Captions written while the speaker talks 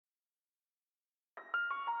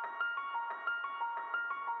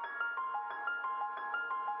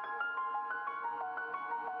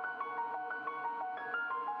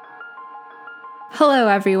Hello,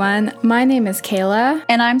 everyone. My name is Kayla.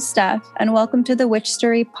 And I'm Steph, and welcome to the Witch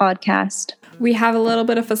Story podcast. We have a little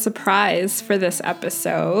bit of a surprise for this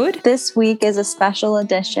episode. This week is a special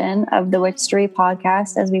edition of the Witch Story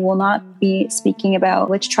podcast, as we will not be speaking about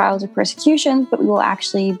witch trials or persecutions, but we will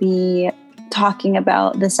actually be talking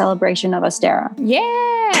about the celebration of Ostara. Yeah!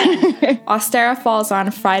 Ostara falls on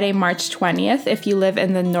Friday, March 20th if you live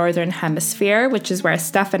in the Northern Hemisphere, which is where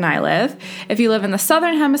Steph and I live. If you live in the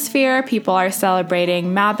Southern Hemisphere, people are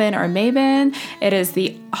celebrating Mabon or Mabon. It is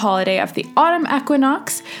the holiday of the autumn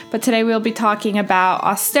equinox, but today we'll be talking about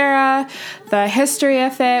Ostara, the history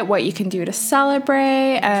of it, what you can do to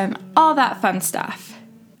celebrate, and all that fun stuff.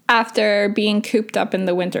 After being cooped up in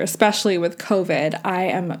the winter, especially with COVID, I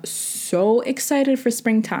am so excited for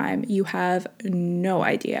springtime. You have no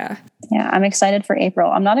idea. Yeah, I'm excited for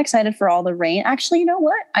April. I'm not excited for all the rain. Actually, you know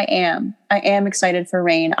what? I am excited for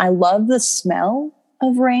rain. I love the smell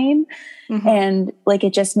of rain. Mm-hmm. And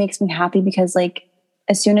it just makes me happy because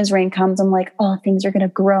as soon as rain comes, I'm like, oh, things are going to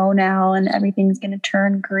grow now and everything's going to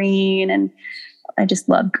turn green. And I just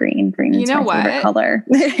love green. Green is my favorite color.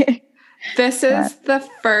 This is the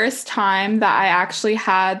first time that I actually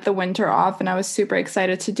had the winter off, and I was super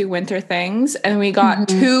excited to do winter things. And we got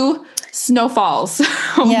 2 snowfalls.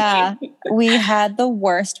 Yeah, we had the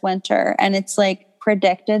worst winter, and it's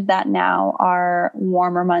predicted that now our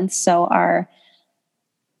warmer months, so our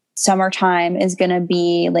summertime is going to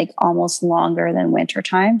be almost longer than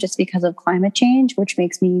wintertime just because of climate change, which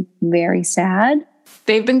makes me very sad.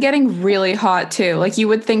 They've been getting really hot too. You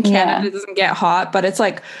would think Canada doesn't get hot, but it's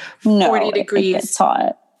 40 degrees. It's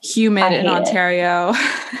hot. Humid in Ontario.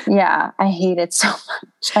 Yeah, I hate it so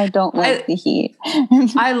much. I don't like the heat.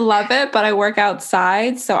 I love it, but I work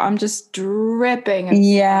outside, so I'm just dripping.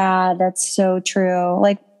 Yeah, that's so true.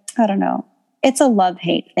 I don't know. It's a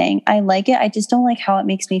love-hate thing. I like it. I just don't like how it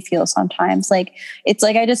makes me feel sometimes. It's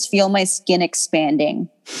I just feel my skin expanding.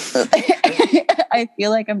 I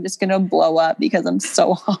feel like I'm just going to blow up because I'm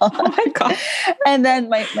so hot. Oh my God. And then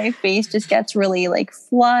my face just gets really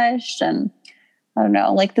flushed, and I don't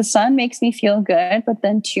know, the sun makes me feel good, but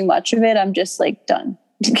then too much of it, I'm just done.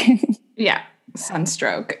 Yeah.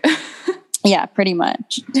 Sunstroke. Yeah, pretty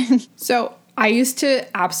much. So I used to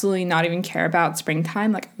absolutely not even care about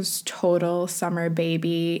springtime. I was total summer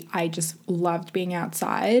baby. I just loved being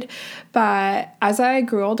outside. But as I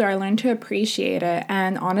grew older, I learned to appreciate it.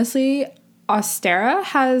 And honestly, Ostara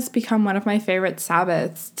has become one of my favorite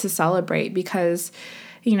Sabbaths to celebrate because,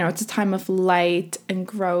 it's a time of light and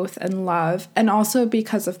growth and love. And also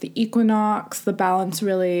because of the equinox, the balance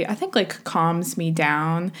really, I think, calms me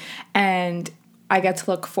down. And I get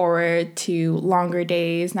to look forward to longer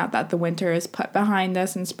days now that the winter is put behind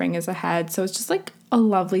us and spring is ahead. So it's just a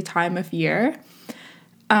lovely time of year.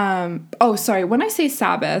 When I say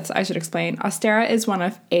Sabbaths, I should explain. Ostara is one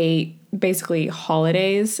of 8 basically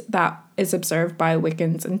holidays that is observed by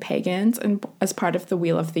Wiccans and pagans and as part of the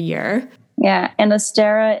Wheel of the Year. Yeah, and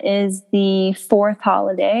Ostara is the 4th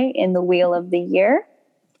holiday in the Wheel of the Year.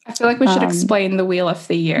 I feel we should explain the Wheel of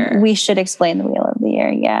the Year. We should explain the Wheel of the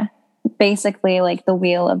Year, yeah. Basically, the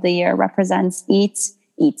Wheel of the Year represents each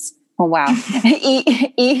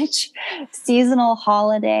seasonal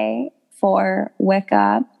holiday for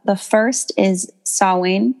Wicca. The first is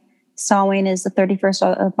Samhain. Samhain is the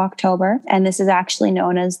 31st of October, and this is actually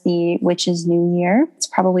known as the Witch's New Year. It's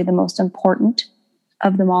probably the most important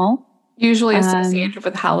of them all. Usually associated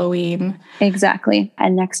with Halloween. Exactly.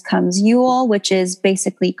 And next comes Yule, which is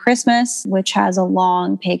basically Christmas, which has a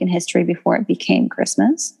long pagan history before it became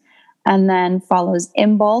Christmas. And then follows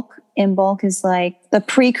Imbolc. Imbolc is the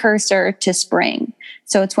precursor to spring.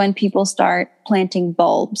 So it's when people start planting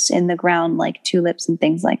bulbs in the ground, like tulips and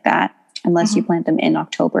things like that, unless you plant them in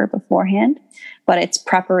October beforehand. But it's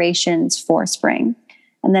preparations for spring.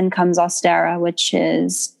 And then comes Ostara, which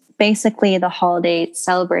is basically the holiday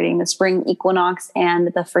celebrating the spring equinox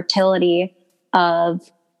and the fertility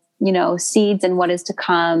of seeds and what is to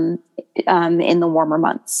come in the warmer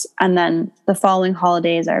months. And then the following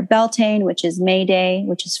holidays are Beltane, which is May Day,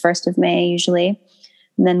 which is 1st of May usually.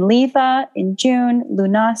 And then Litha in June,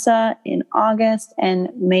 Lunasa in August, and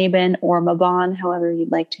Mabon or Mabon, however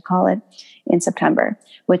you'd like to call it, in September,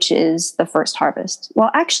 which is the first harvest.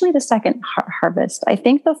 Well, actually the second harvest. I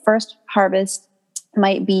think the first harvest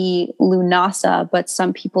might be Lunasa, but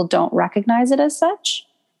some people don't recognize it as such,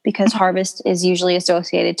 because harvest is usually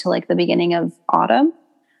associated to the beginning of autumn.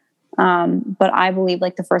 But I believe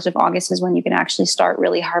the 1st of August is when you can actually start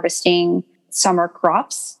really harvesting summer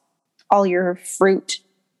crops. All your fruit,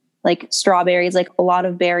 strawberries, a lot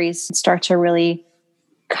of berries start to really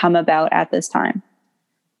come about at this time.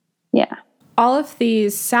 Yeah. all of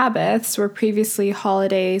these Sabbaths were previously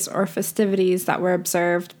holidays or festivities that were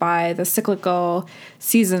observed by the cyclical,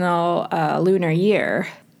 seasonal lunar year,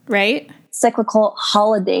 right? Cyclical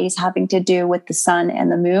holidays having to do with the sun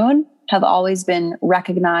and the moon have always been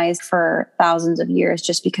recognized for thousands of years,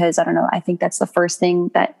 just because, I don't know, I think that's the first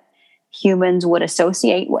thing that humans would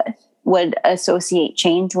associate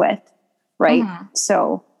change with, right? Mm-hmm.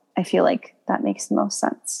 So I feel like that makes the most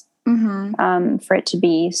sense. Mm-hmm. For it to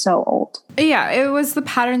be so old. Yeah, it was the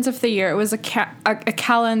patterns of the year. It was a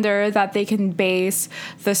calendar that they can base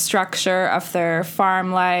the structure of their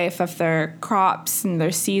farm life, of their crops and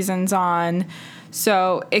their seasons on.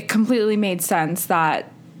 So it completely made sense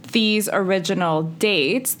that these original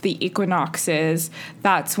dates, the equinoxes,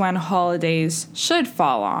 that's when holidays should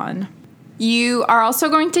fall on. You are also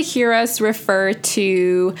going to hear us refer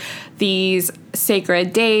to these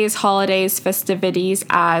sacred days, holidays, festivities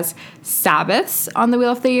as Sabbaths on the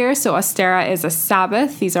Wheel of the Year. So Ostara is a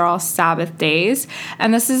Sabbath. These are all Sabbath days.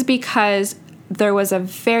 And this is because there was a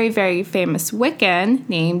very, very famous Wiccan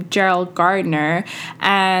named Gerald Gardner.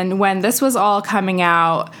 And when this was all coming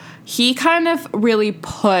out, he kind of really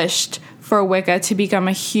pushed for Wicca to become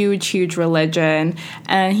a huge, huge religion.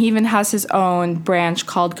 And he even has his own branch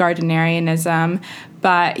called Gardnerianism.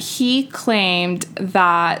 But he claimed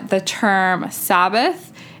that the term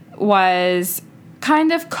Sabbath was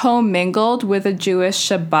kind of commingled with a Jewish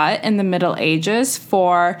Shabbat in the Middle Ages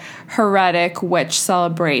for heretic witch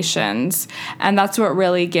celebrations. And that's what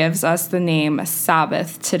really gives us the name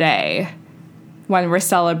Sabbath today when we're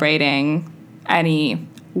celebrating any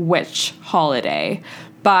witch holiday.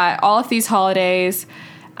 But all of these holidays,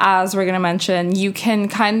 as we're going to mention, you can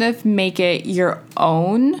kind of make it your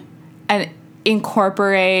own and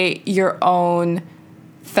incorporate your own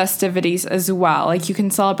festivities as well. Like you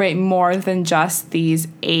can celebrate more than just these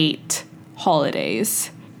 8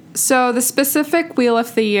 holidays. So the specific Wheel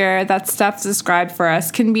of the Year that Steph described for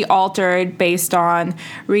us can be altered based on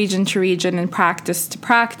region to region and practice to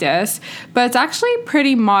practice, but it's actually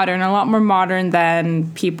pretty modern, a lot more modern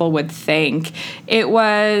than people would think. It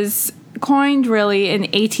was coined really in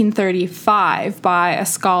 1835 by a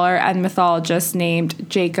scholar and mythologist named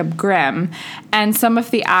Jacob Grimm, and some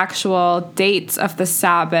of the actual dates of the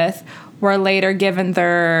Sabbath were later given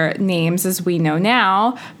their names as we know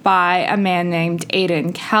now by a man named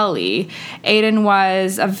Aidan Kelly. Aidan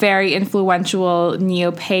was a very influential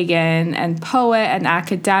neo-pagan and poet and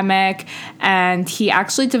academic, and he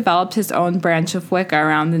actually developed his own branch of Wicca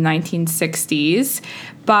around the 1960s.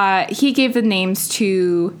 But he gave the names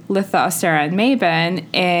to Litha, Ostara, and Mabon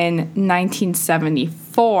in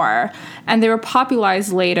 1974. And they were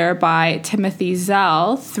popularized later by Timothy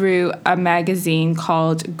Zell through a magazine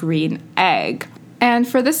called Green Egg. And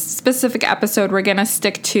for this specific episode, we're going to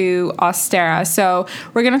stick to Ostara. So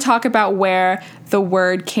we're going to talk about where the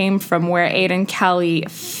word came from, where Aidan Kelly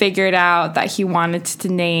figured out that he wanted to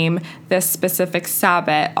name this specific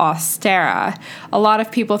Sabbath Ostara. A lot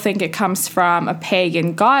of people think it comes from a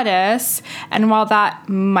pagan goddess. And while that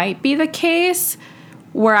might be the case,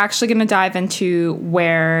 we're actually going to dive into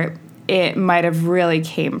where it might have really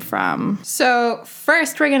came from. So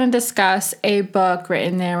first, we're going to discuss a book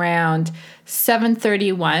written around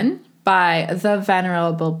 731 by the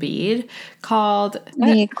Venerable Bede called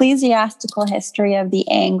The Ecclesiastical History of the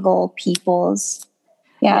Angle Peoples.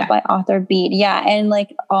 Yeah, by author Bede. Yeah, and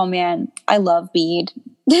like, oh man, I love Bede.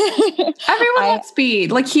 Everyone loves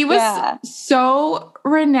Bede. Like he was so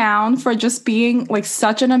renowned for just being like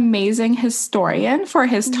such an amazing historian for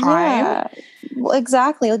his time. Yeah. Well,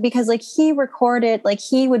 exactly, because like he recorded, like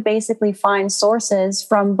he would basically find sources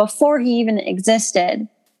from before he even existed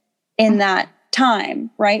in that time,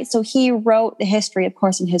 right? So he wrote the history, of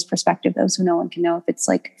course, in his perspective, though, so no one can know if it's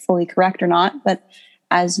like fully correct or not. But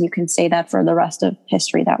as you can say that for the rest of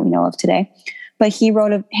history that we know of today. But he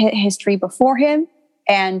wrote a history before him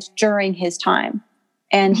and during his time.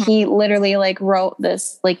 And he literally like wrote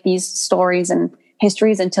this, like these stories and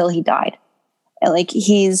histories until he died. And, like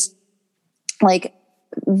he's like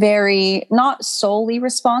very, not solely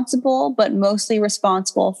responsible, but mostly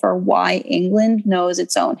responsible for why England knows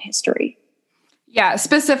its own history. Yeah,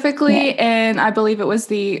 specifically in, I believe it was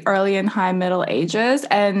the early and high Middle Ages.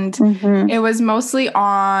 And it was mostly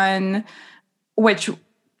on, which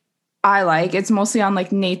I like, it's mostly on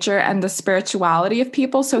like nature and the spirituality of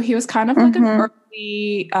people. So he was kind of like an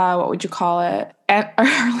early, what would you call it?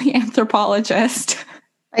 Early anthropologist.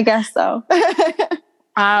 I guess so.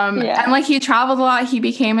 And like he traveled a lot. He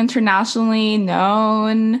became internationally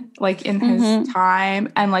known like in his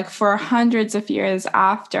time. And like for hundreds of years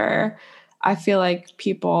after, I feel like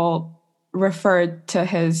people referred to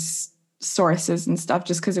his sources and stuff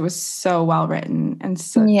just because it was so well written and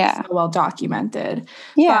so well documented.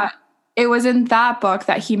 Yeah. But it was in that book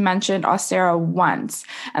that he mentioned Ostera once.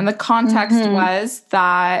 And the context was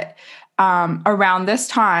that around this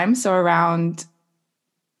time, so around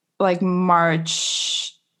like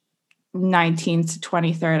March 19th to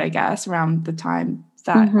 23rd, I guess, around the time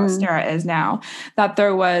that Ostera is now, that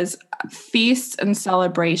there was feasts and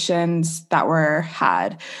celebrations that were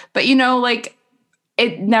had. But, you know, like,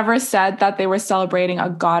 it never said that they were celebrating a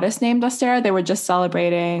goddess named Ostera. They were just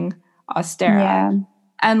celebrating Ostera. Yeah.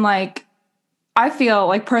 And, like, I feel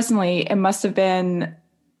like personally it must have been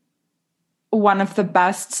one of the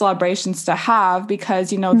best celebrations to have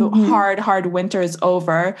because, you know, the hard winter is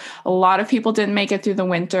over. A lot of people didn't make it through the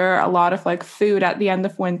winter. A lot of like food at the end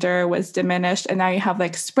of winter was diminished. And now you have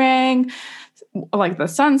like spring, like the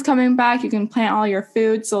sun's coming back. You can plant all your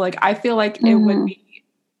food. So like, I feel like it would be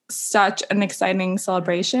such an exciting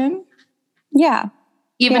celebration. Yeah.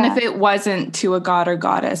 Even if it wasn't to a god or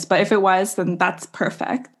goddess, but if it was, then that's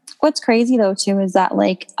perfect. What's crazy though, too, is that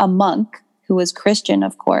like a monk who was Christian,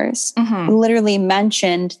 of course, literally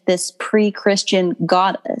mentioned this pre-Christian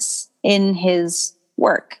goddess in his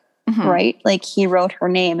work, right? Like he wrote her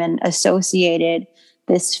name and associated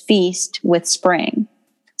this feast with spring.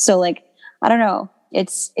 So like, I don't know.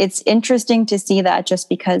 It's interesting to see that just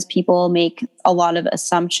because people make a lot of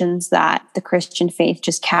assumptions that the Christian faith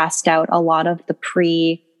just cast out a lot of the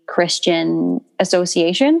pre-Christian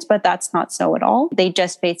associations, but that's not so at all. They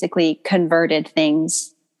just basically converted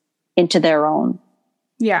things into their own.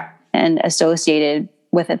 Yeah. And associated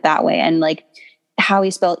with it that way. And like how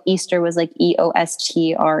he spelled Easter was like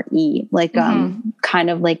Eostre, like kind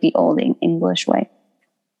of like the old English way,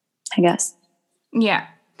 I guess. Yeah.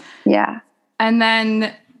 Yeah. And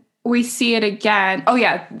then we see it again. Oh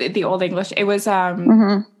yeah, the old English. It was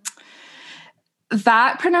that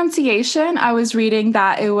pronunciation. I was reading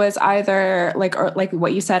that it was either like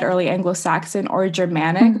what you said, early Anglo-Saxon or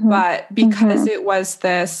Germanic, but because it was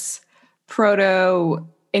this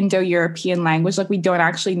Proto-Indo-European language, like we don't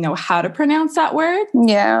actually know how to pronounce that word.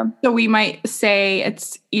 Yeah. So we might say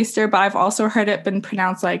it's Easter, but I've also heard it been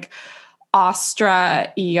pronounced like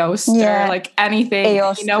Ostra, Eoster, like anything.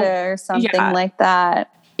 Eoster, something like that.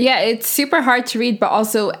 Yeah, it's super hard to read, but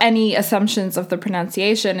also any assumptions of the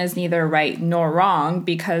pronunciation is neither right nor wrong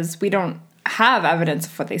because we don't have evidence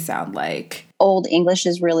of what they sound like. Old English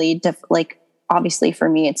is really obviously for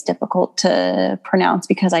me, it's difficult to pronounce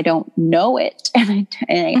because I don't know it and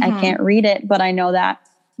I can't read it, but I know that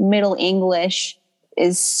Middle English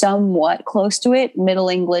is somewhat close to it. Middle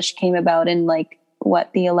English came about in the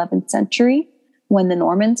 11th century when the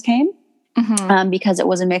Normans came, because it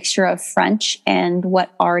was a mixture of French and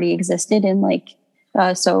what already existed in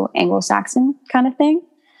so Anglo-Saxon kind of thing.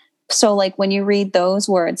 So like when you read those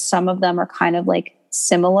words, some of them are kind of like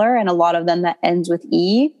similar, and a lot of them that ends with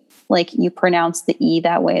E, like you pronounce the E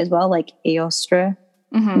that way as well, like Eostre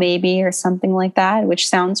maybe, or something like that, which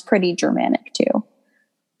sounds pretty Germanic too.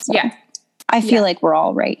 So yeah. I feel like we're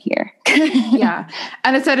all right here. Yeah.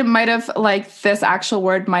 And it said it might have, this actual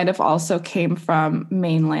word might have also came from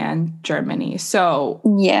mainland Germany. So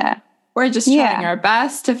yeah, we're just trying our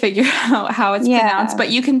best to figure out how it's pronounced.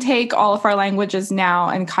 But you can take all of our languages now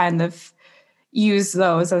and kind of use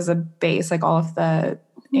those as a base, like all of the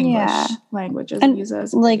English languages and use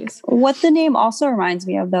as a base. What the name also reminds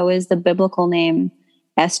me of, though, is the biblical name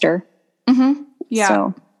Esther. Yeah.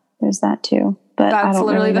 So there's that too. But that's I don't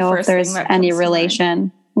literally really know if there's any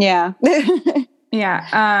relation. Yeah.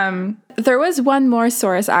 Yeah. There was one more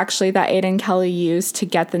source, actually, that Aidan Kelly used to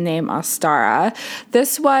get the name Ostara.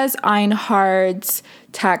 This was Einhard's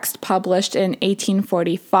text published in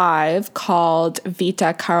 1845 called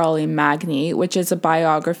Vita Caroli Magni, which is a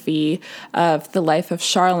biography of the life of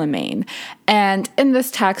Charlemagne. And in this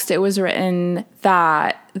text, it was written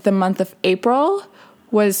that the month of April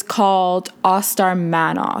was called Ostar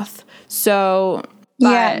Manoth. So,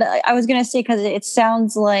 I was going to say, because it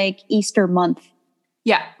sounds like Easter month.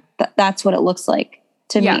 Yeah. That's what it looks like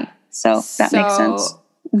to me. So that makes sense.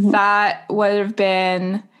 That would have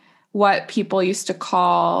been what people used to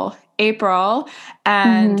call April.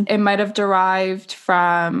 And it might have derived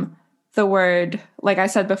from the word, like I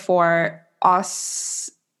said before, that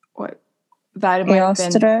it might have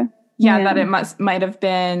been. That it might have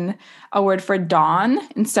been a word for dawn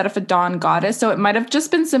instead of a dawn goddess. So it might have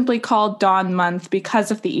just been simply called dawn month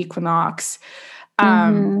because of the equinox.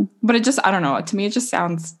 But it just, I don't know. To me, it just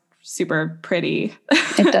sounds super pretty.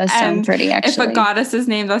 It does sound pretty, actually. If a goddess is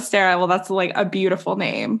named Ostera, well, that's like a beautiful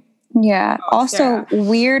name. Yeah. Also,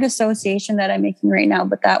 weird association that I'm making right now,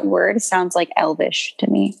 but that word sounds like Elvish to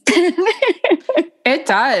me. It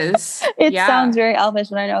does. It sounds very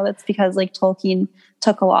elvish, and I know that's because like Tolkien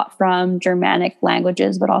took a lot from Germanic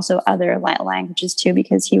languages, but also other languages too,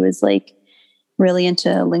 because he was like really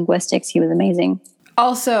into linguistics. He was amazing.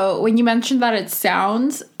 Also, when you mentioned that it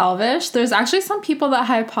sounds elvish, there's actually some people that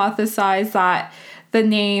hypothesize that the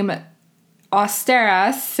name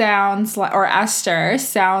Ostera sounds like, or Esther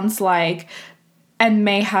sounds like, and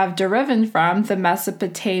may have deriven from the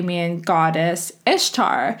Mesopotamian goddess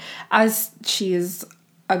Ishtar, as she's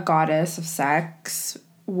a goddess of sex,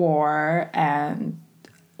 war, and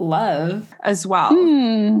love as well.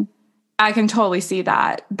 I can totally see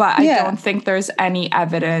that, but I don't think there's any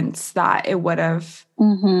evidence that it would have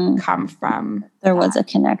come from. There was a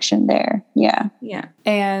connection there. Yeah. Yeah.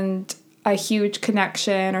 And a huge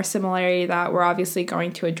connection or similarity that we're obviously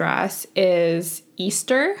going to address is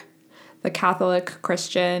Easter, the Catholic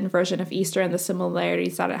Christian version of Easter, and the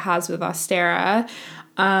similarities that it has with Ostera.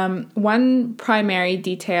 One primary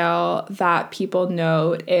detail that people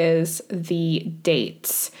note is the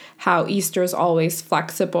dates, how Easter is always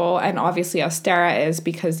flexible, and obviously Ostera is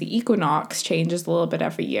because the equinox changes a little bit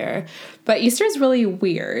every year. But Easter is really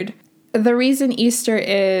weird. The reason Easter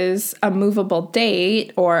is a movable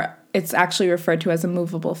date, or it's actually referred to as a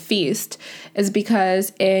movable feast, is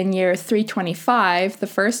because in year 325, the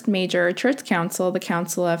first major church council, the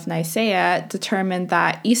Council of Nicaea, determined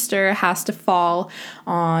that Easter has to fall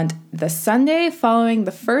on the Sunday following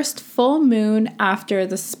the first full moon after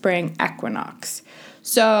the spring equinox.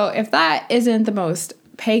 So if that isn't the most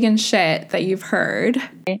pagan shit that you've heard.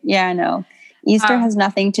 Yeah, I know. Easter has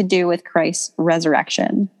nothing to do with Christ's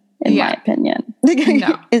resurrection, in my opinion.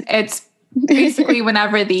 No, it's basically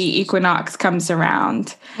whenever the equinox comes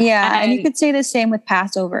around. Yeah, and you could say the same with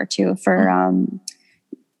Passover too for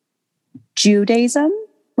Judaism.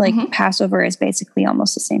 Like Passover is basically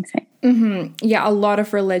almost the same thing. Yeah, a lot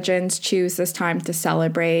of religions choose this time to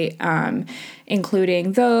celebrate,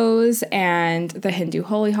 including those and the Hindu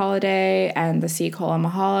Holi holiday and the Sikh Hola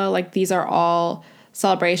Mahalla. Like these are all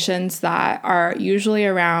celebrations that are usually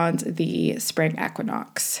around the spring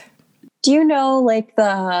equinox. Do you know like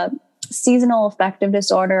the seasonal affective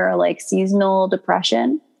disorder or like seasonal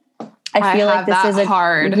depression? I feel like this is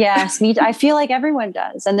hard. Yes, I feel like everyone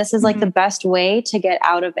does. And this is like the best way to get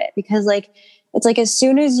out of it, because like, it's like as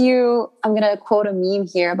soon as I'm going to quote a meme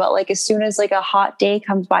here, but like as soon as like a hot day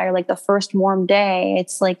comes by or like the first warm day,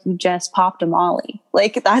 it's like you just popped a Molly.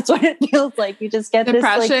 Like that's what it feels like. You just get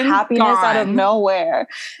Depression, this like happiness gone. out of nowhere.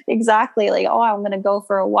 Exactly. Like, oh, I'm going to go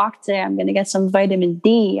for a walk today. I'm going to get some vitamin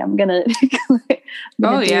D. I'm going to do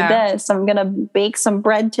this. I'm going to bake some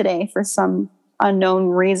bread today for some unknown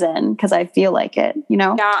reason because I feel like it, you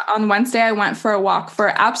know? Yeah, on Wednesday I went for a walk for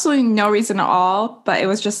absolutely no reason at all, but it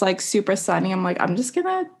was just like super sunny. I'm like, I'm just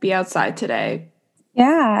gonna be outside today.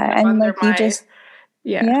 Yeah, and like you just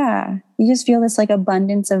you just feel this like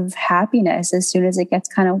abundance of happiness as soon as it gets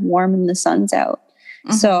kind of warm and the sun's out.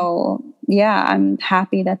 So yeah, I'm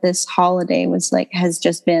happy that this holiday has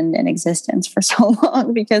just been in existence for so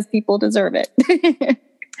long because people deserve it.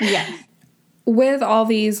 Yeah. With all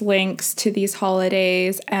these links to these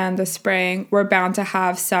holidays and the spring, we're bound to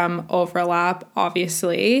have some overlap,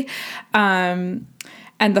 obviously. And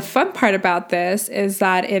the fun part about this is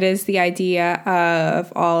that it is the idea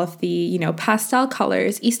of all of the, pastel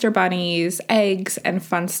colors, Easter bunnies, eggs, and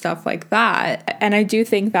fun stuff like that. And I do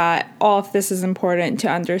think that all of this is important to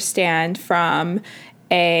understand from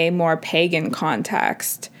a more pagan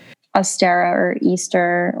context. Ostera or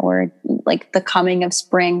Easter or like the coming of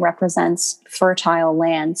spring represents fertile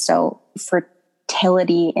land. So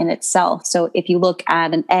fertility in itself. So if you look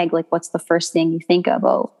at an egg, like what's the first thing you think of?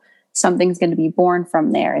 Oh, something's going to be born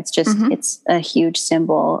from there. It's just, it's a huge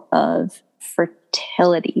symbol of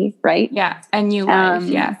fertility, right? Yeah. And new life.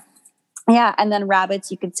 Yeah. Yeah. And then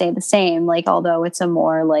rabbits, you could say the same, like, although it's a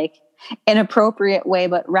more like inappropriate way,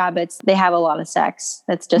 but rabbits, they have a lot of sex.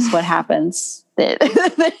 That's just what happens.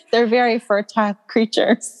 They're very fertile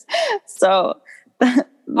creatures. So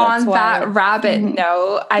on that rabbit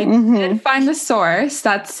note, I did find a source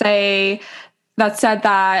that said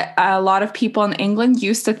that a lot of people in England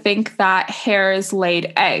used to think that hares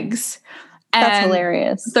laid eggs. And that's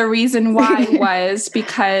hilarious. The reason why was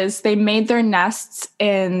because they made their nests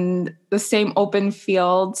in the same open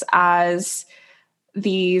fields as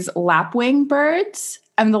these lapwing birds,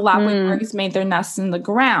 and the lapwing birds made their nests in the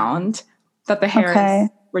ground that the hares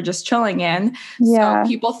were just chilling in. Yeah. So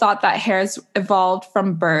people thought that hares evolved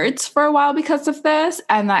from birds for a while because of this,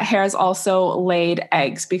 and that hares also laid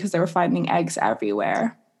eggs because they were finding eggs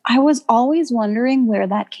everywhere. I was always wondering where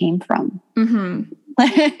that came from.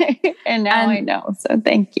 And now I know. So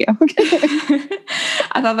thank you.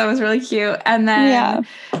 I thought that was really cute. And then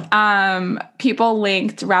people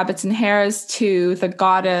linked rabbits and hares to the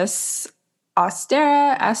goddess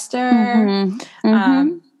Esther,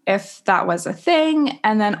 if that was a thing.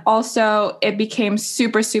 And then also it became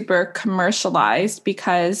super, super commercialized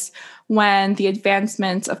because when the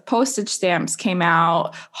advancements of postage stamps came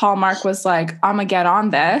out, Hallmark was like, I'm gonna get on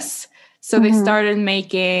this. So they started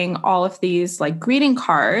making all of these like greeting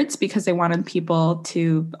cards because they wanted people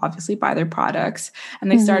to obviously buy their products.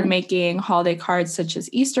 And they started making holiday cards such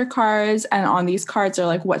as Easter cards. And on these cards are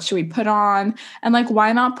like, what should we put on? And like,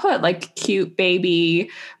 why not put like cute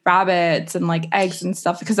baby rabbits and like eggs and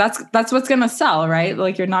stuff? Because that's what's going to sell, right?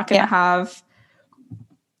 Like you're not going to have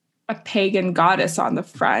a pagan goddess on the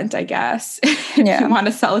front, I guess, if you want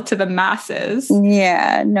to sell it to the masses.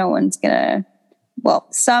 Yeah, no one's going to. Well,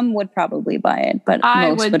 some would probably buy it, but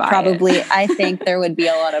most would probably, I think there would be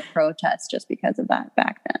a lot of protests just because of that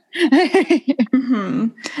back then.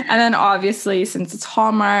 And then obviously, since it's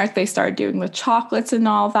Hallmark, they started doing the chocolates and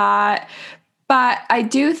all that. But I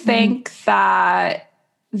do think that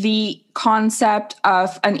the concept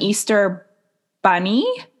of an Easter bunny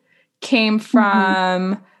came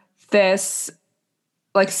from this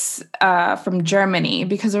like from Germany,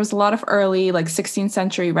 because there was a lot of early like 16th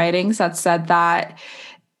century writings that said that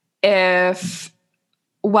if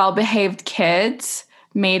well-behaved kids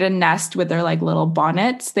made a nest with their like little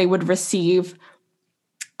bonnets, they would receive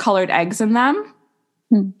colored eggs in them.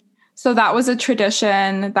 So that was a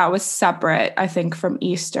tradition that was separate, I think, from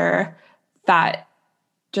Easter, that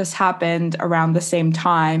just happened around the same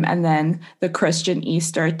time. And then the Christian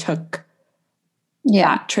Easter took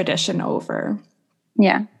that tradition over.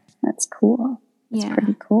 Yeah, that's cool. That's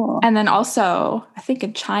pretty cool. And then also, I think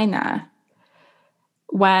in China,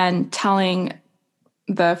 when telling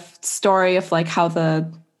the story of like how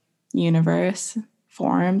the universe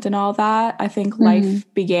formed and all that, I think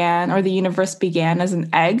life began, or the universe began as an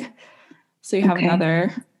egg. So you have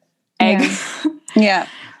another egg. Yeah.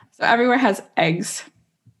 So everywhere has eggs.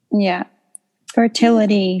 Yeah.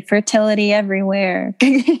 Fertility everywhere.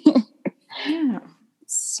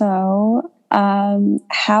 So,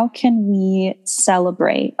 how can we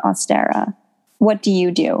celebrate Ostara? What do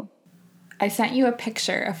you do? I sent you a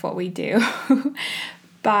picture of what we do,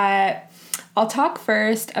 but I'll talk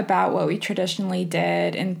first about what we traditionally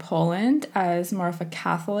did in Poland as more of a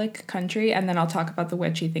Catholic country, and then I'll talk about the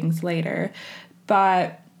witchy things later.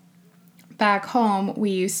 But back home, we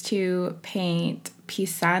used to paint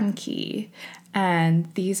pisanki,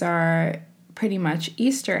 and these are pretty much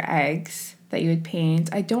Easter eggs that you would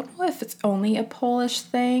paint. I don't know if it's only a Polish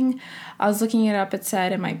thing. I was looking it up. It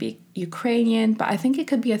said it might be Ukrainian, but I think it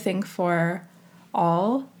could be a thing for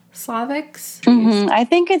all Slavics. I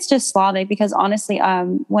think it's just Slavic because honestly,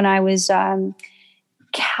 when I was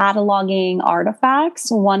cataloging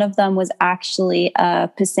artifacts, one of them was actually a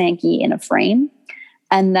pisanki in a frame.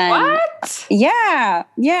 And then what?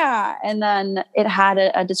 Yeah. And then it had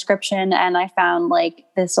a description, and I found like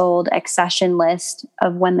this old accession list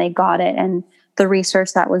of when they got it and the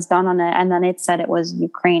research that was done on it. And then it said it was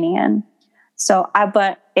Ukrainian. So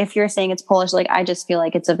but if you're saying it's Polish, like I just feel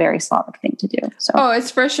like it's a very Slavic thing to do. So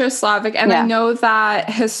it's for sure Slavic. And I know that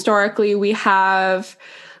historically we have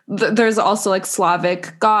there's also like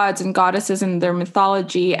Slavic gods and goddesses in their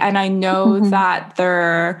mythology. And I know that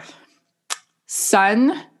their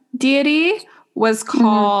sun deity was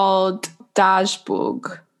called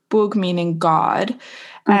Dajbog, Bug meaning God.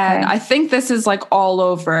 And I think this is like all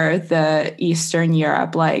over the Eastern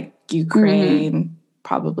Europe, like Ukraine,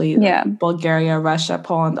 probably Bulgaria, Russia,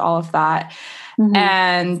 Poland, all of that.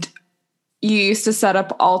 And you used to set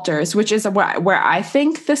up altars, which is where I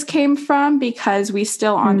think this came from, because we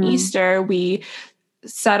still on Easter, we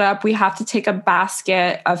have to take a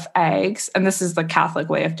basket of eggs, and this is the Catholic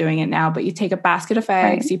way of doing it now, but you take a basket of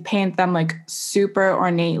eggs, you paint them like super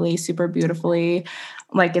ornately, super beautifully,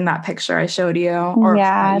 like in that picture I showed you, or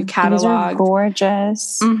you catalog. These are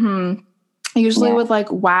gorgeous. Usually with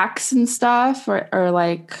like wax and stuff, or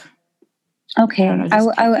like. Okay,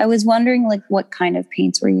 I was wondering like what kind of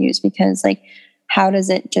paints were used, because like how does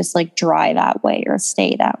it just like dry that way or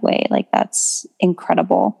stay that way? Like that's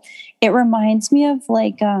incredible. It reminds me of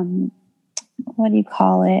like, what do you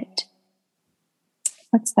call it?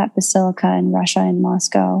 What's that basilica in Russia, in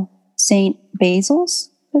Moscow? St. Basil's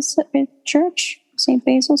Church? St.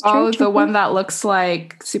 Basil's Church? Oh, the one that looks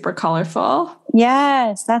like super colorful?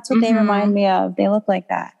 Yes, that's what they remind me of. They look like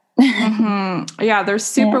that. Yeah, they're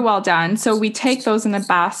super well done. So we take those in a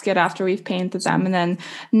basket after we've painted them. And then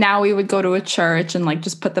now we would go to a church and like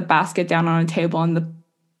just put the basket down on a table, and the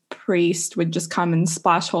priest would just come and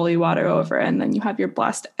splash holy water over it, and then you have your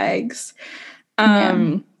blessed eggs.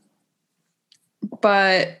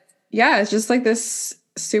 But yeah, it's just like this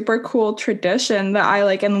super cool tradition that I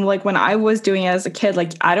like. And like when I was doing it as a kid,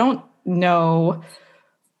 like I don't know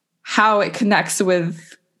how it connects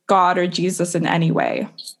with God or Jesus in any way.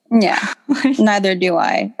 Yeah. Neither do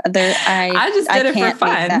I. I just did it for fun.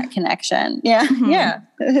 Make that connection. Yeah. Mm-hmm. Yeah.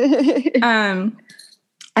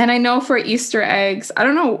 And I know for Easter eggs, I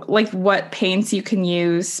don't know like what paints you can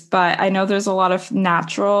use, but I know there's a lot of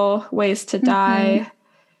natural ways to dye.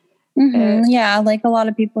 Yeah, like a lot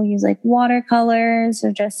of people use like watercolors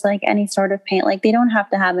or just like any sort of paint. Like they don't have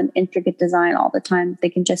to have an intricate design all the time. They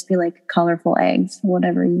can just be like colorful eggs,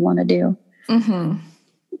 whatever you want to do.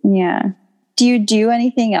 Yeah. Do you do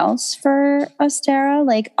anything else for Ostara?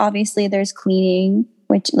 Like obviously there's cleaning,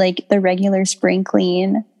 which like the regular spring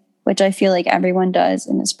clean, which I feel like everyone does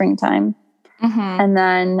in the springtime. And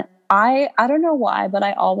then I don't know why, but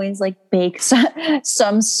I always like bake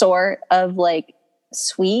some sort of like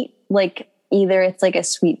sweet, like either it's like a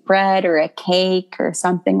sweet bread or a cake or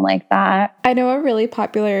something like that. I know a really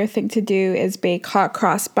popular thing to do is bake hot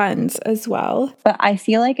cross buns as well. But I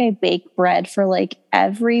feel like I bake bread for like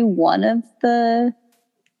every one of the...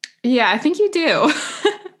 Yeah, I think you do.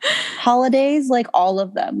 holidays, like all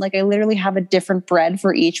of them. Like I literally have a different bread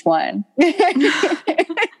for each one.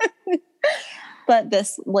 But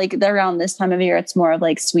this, like around this time of year, it's more of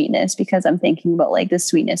like sweetness because I'm thinking about like the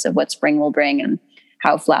sweetness of what spring will bring and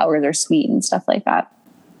how flowers are sweet and stuff like that.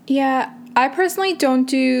 Yeah, I personally don't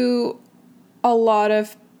do a lot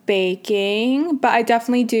of baking, but I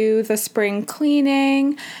definitely do the spring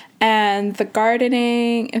cleaning and the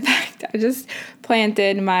gardening. In fact, I just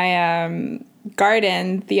planted my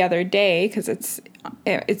garden the other day because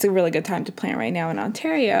it's a really good time to plant right now in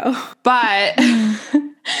Ontario. But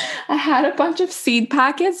I had a bunch of seed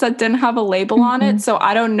packets that didn't have a label on it, so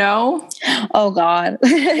I don't know. Oh God.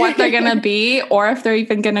 What they're going to be or if they're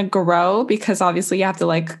even going to grow because obviously you have to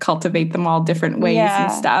like cultivate them all different ways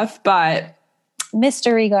and stuff, but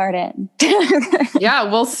mystery garden. Yeah,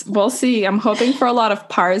 we'll see. I'm hoping for a lot of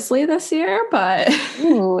parsley this year, but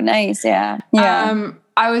ooh, nice, yeah.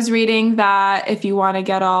 I was reading that if you want to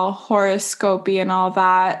get all horoscopy and all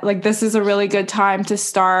that, like this is a really good time to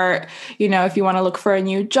start, you know, if you want to look for a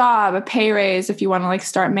new job, a pay raise, if you want to like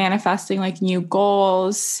start manifesting like new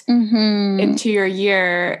goals into your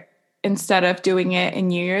year instead of doing it in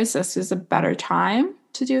New Year's, this is a better time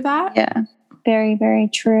to do that. Yeah, very, very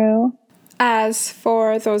true. As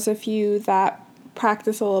for those of you that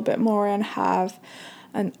practice a little bit more and have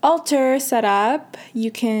an altar set up,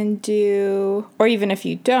 you can do, or even if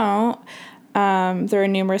you don't, there are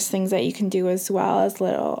numerous things that you can do as well as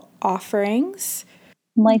little offerings.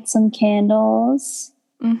 Light some candles.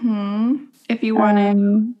 If you want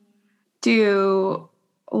to do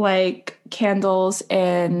like candles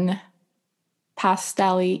in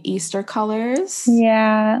pastel-y Easter colors.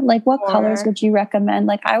 Yeah, like what colors would you recommend?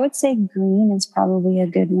 Like I would say green is probably a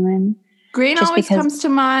good one. Green always comes to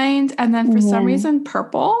mind, and then for some reason,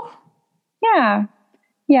 purple. Yeah.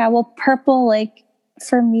 Yeah, well, purple, like,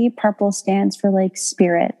 for me, purple stands for, like,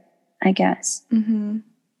 spirit, I guess.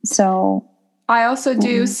 So... I also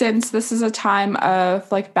do, since this is a time of,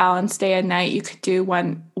 like, balanced day and night, you could do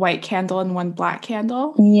one white candle and one black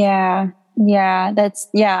candle. Yeah. Yeah,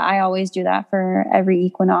 I always do that for every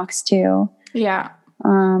equinox, too. Yeah.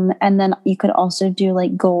 And then you could also do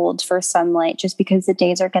like gold for sunlight just because the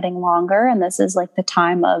days are getting longer and this is like the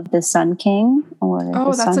time of the sun king or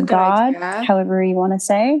the sun god, however you want to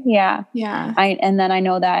say. Yeah. Yeah. And then I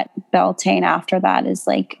know that Beltane after that is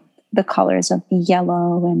like the colors of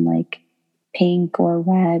yellow and like pink or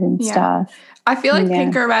red and stuff. I feel like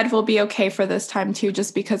pink or red will be okay for this time too,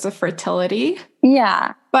 just because of fertility.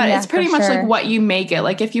 Yeah. But it's pretty much like what you make it.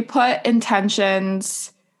 Like if you put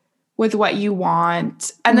intentions with what you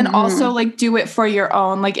want and then also like do it for your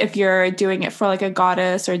own, like if you're doing it for like a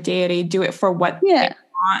goddess or deity, do it for what they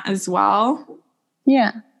want as well.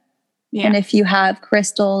 Yeah. And if you have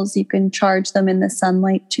crystals, you can charge them in the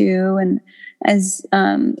sunlight too. And as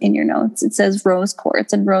in your notes it says rose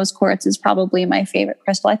quartz, and rose quartz is probably my favorite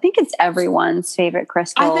crystal. I think it's everyone's favorite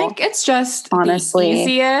crystal. I think it's just honestly the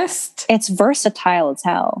easiest. It's versatile as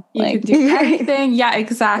hell. You can do everything. Yeah,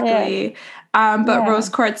 exactly. But rose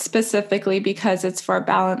quartz specifically because it's for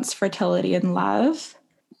balance, fertility, and love.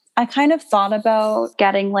 I kind of thought about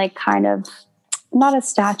getting like kind of not a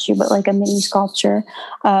statue, but like a mini sculpture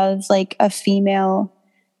of like a female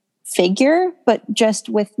figure, but just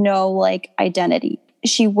with no like identity.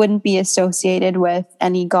 She wouldn't be associated with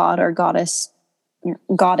any god or goddess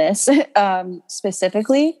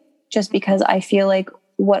specifically, just because I feel like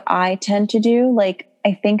what I tend to do. Like,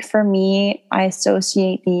 I think for me, I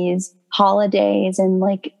associate these holidays and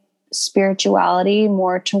like spirituality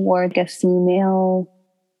more toward a female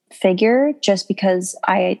figure, just because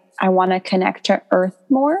I want to connect to Earth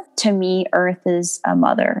more. To me, Earth is a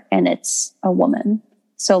mother and it's a woman.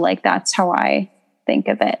 So like, that's how I think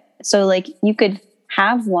of it. So like, you could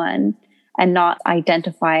have one and not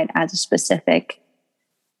identify it as a specific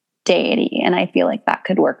deity. And I feel like that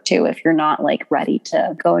could work too if you're not like ready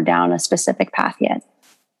to go down a specific path yet.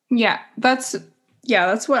 Yeah, that's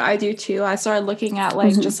what I do too. I started looking at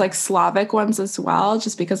like just like Slavic ones as well,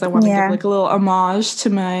 just because I want to give like a little homage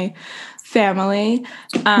to my family.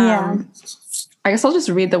 I guess I'll just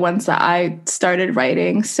read the ones that I started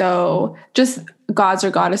writing. So just gods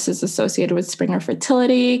or goddesses associated with spring or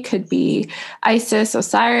fertility could be Isis,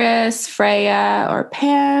 Osiris, Freya, or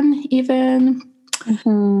Pan even.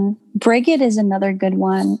 Brigid is another good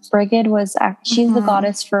one. Brigid was she's the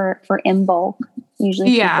goddess for Imbolc.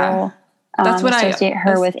 Usually people that's what associate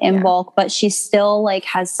her with Imbolc, but she still like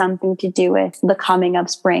has something to do with the coming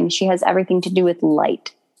of spring. She has everything to do with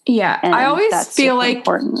light. Yeah, I always feel like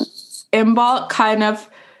important. Imbolc kind of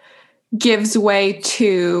gives way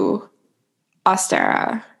to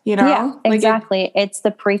Ostara, you know? Yeah, like exactly. It's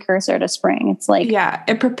the precursor to spring. It's like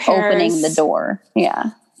it prepares opening the door.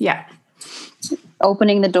 Yeah.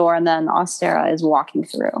 Opening the door, and then Ostara is walking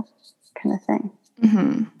through, kind of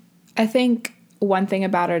thing. I think one thing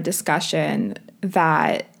about our discussion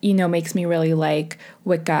that, you know, makes me really like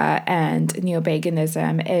Wicca and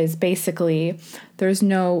neo-paganism is basically there's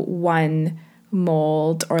no one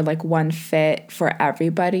mold or like one fit for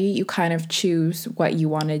everybody. You kind of choose what you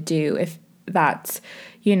want to do. If that's,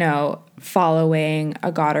 you know, following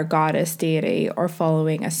a god or goddess deity or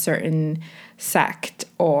following a certain sect,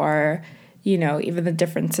 or, you know, even the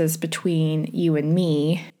differences between you and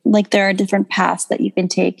me. Like there are different paths that you can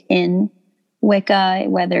take in Wicca,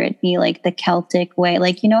 whether it be like the Celtic way.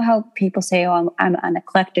 Like, you know how people say, oh, I'm an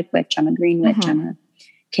eclectic witch, I'm a green witch, I'm a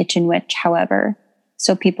kitchen witch, however.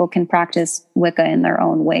 So people can practice Wicca in their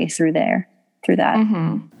own way through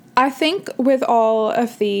that. I think with all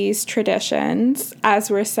of these traditions,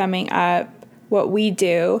 as we're summing up what we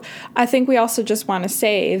do, I think we also just want to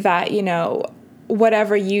say that, you know,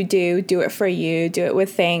 whatever you do, do it for you. Do it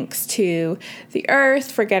with thanks to the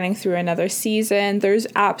earth for getting through another season. There's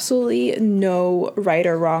absolutely no right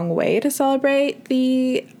or wrong way to celebrate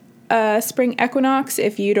the spring equinox.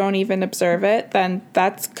 If you don't even observe it, then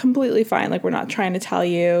that's completely fine. Like, we're not trying to tell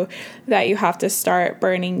you that you have to start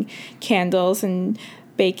burning candles and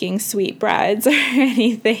baking sweet breads or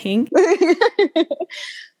anything.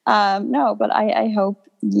 No, but I hope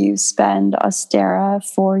you spend Ostara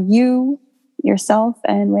for yourself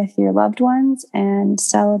and with your loved ones, and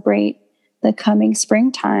celebrate the coming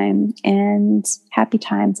springtime and happy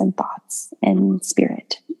times and thoughts and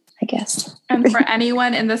spirit, I guess. And for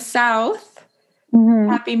anyone in the South,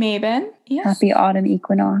 happy Mabon. Yeah. Happy autumn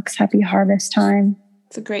equinox. Happy harvest time.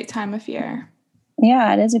 It's a great time of year.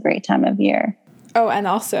 Yeah, it is a great time of year. Oh, and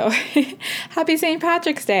also, happy St.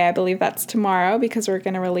 Patrick's Day. I believe that's tomorrow, because we're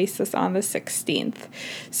going to release this on the 16th.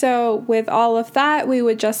 So with all of that, we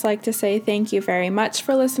would just like to say thank you very much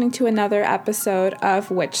for listening to another episode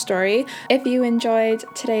of Witch Story. If you enjoyed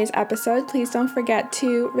today's episode, please don't forget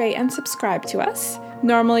to rate and subscribe to us.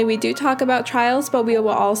 Normally we do talk about trials, but we will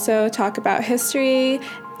also talk about history,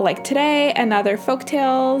 like today, and other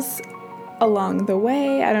folktales along the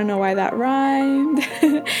way. I don't know why that rhymed.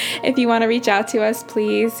 If you want to reach out to us,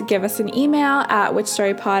 please give us an email at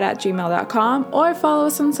witchstorypod@gmail.com, or follow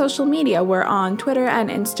us on social media. We're on Twitter and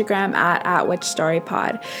Instagram at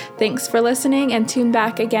witchstorypod. Thanks for listening, and tune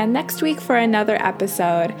back again next week for another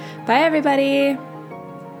episode. Bye, everybody.